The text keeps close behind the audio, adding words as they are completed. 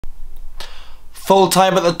Full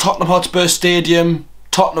time at the Tottenham Hotspur Stadium.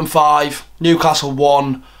 Tottenham 5, Newcastle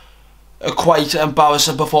 1. A quite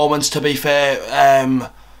embarrassing performance, to be fair.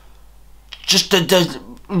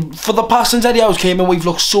 For the past since Eddie Howe came in, we've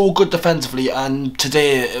looked so good defensively, and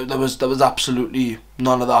today there was absolutely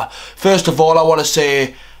none of that. First of all, I want to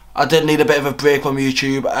say I did need a bit of a break from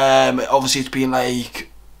YouTube. Obviously, it's been like,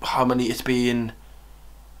 how many? It's been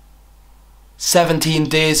 17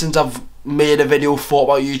 days since I've made a video thought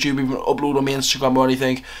about YouTube, even upload on my Instagram or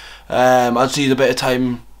anything. I just need a bit of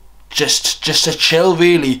time just to chill,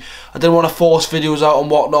 really. I didn't want to force videos out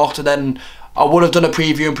and whatnot, and then I would have done a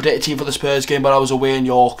preview and predicted team for the Spurs game, but I was away in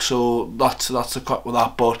York, so that's the cut with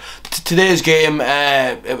that. But today's game,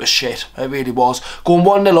 it was shit. It really was. Going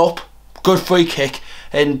 1-0 up, good free kick,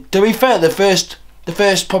 and to be fair, the first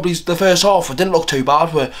half, it didn't look too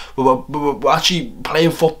bad. We were actually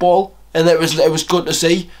playing football, and it was good to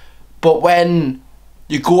see. But when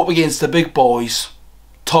you go up against the big boys,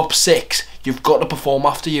 top 6, you've got to perform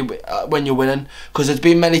after you when you're winning. Because there's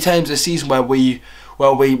been many times this season where we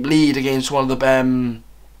lead against one of the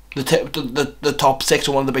top 6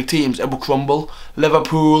 or one of the big teams, it will crumble.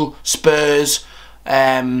 Liverpool, Spurs,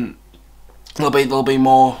 there'll be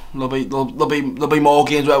more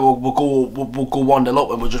games where we'll go 1-0 up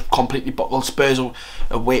and we'll just completely bottle Spurs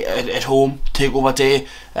away at home, take over day.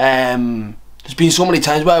 There's been so many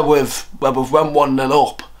times where we've went 1-0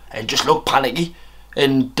 up and just looked panicky.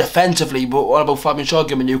 And defensively, but what about Fabian Shaw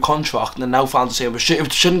giving him a new contract? And then now fans are saying we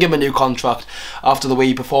shouldn't give him a new contract after the way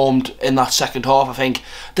he performed in that second half. I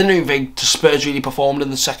didn't even think the Spurs really performed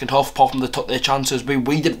in the second half, apart from they took their chances. We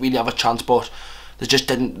didn't really have a chance, but they just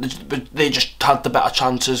didn't. They just had the better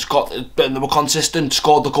chances, and they were consistent,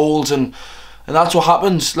 scored the goals, and that's what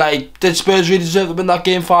happens. Like, did Spurs really deserve to win that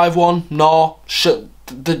game 5-1? No.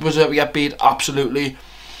 Did deserve to get beat? Absolutely.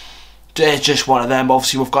 It's just one of them.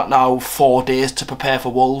 Obviously, we've got now 4 days to prepare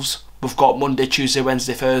for Wolves. We've got Monday, Tuesday,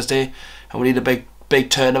 Wednesday, Thursday, and we need a big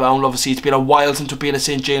turnaround. Obviously, it's been a while since we've been at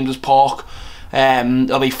St James's Park.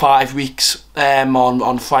 It'll be 5 weeks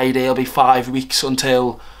on Friday. It'll be 5 weeks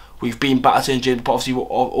until we've been back at St James's Park. Obviously, we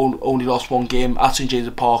only lost 1 game at St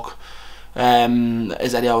James's Park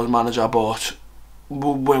as Eddie Howe's manager, but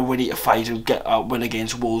we need to fight and get a win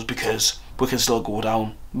against Wolves, because we can still go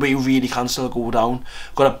down. We really can still go down.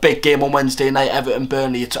 Got a big game on Wednesday night, Everton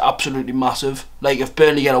Burnley. It's absolutely massive. Like, if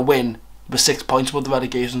Burnley get a win, we're 6 points above the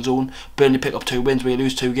relegation zone. Burnley pick up 2 wins, we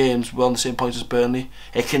lose 2 games, we're on the same points as Burnley.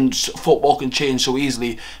 Football can change so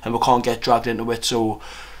easily, and we can't get dragged into it. So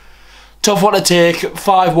tough one to take.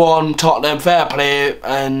 5-1 Tottenham, fair play,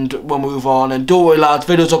 and we'll move on. And don't worry, lads,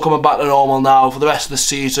 videos are coming back to normal now for the rest of the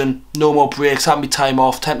season. No more breaks, have me time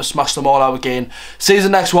off, time to smash them all out again. See you the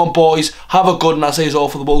next one, boys. Have a good one. I'll see you all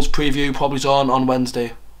for the Wolves preview, probably on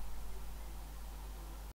Wednesday.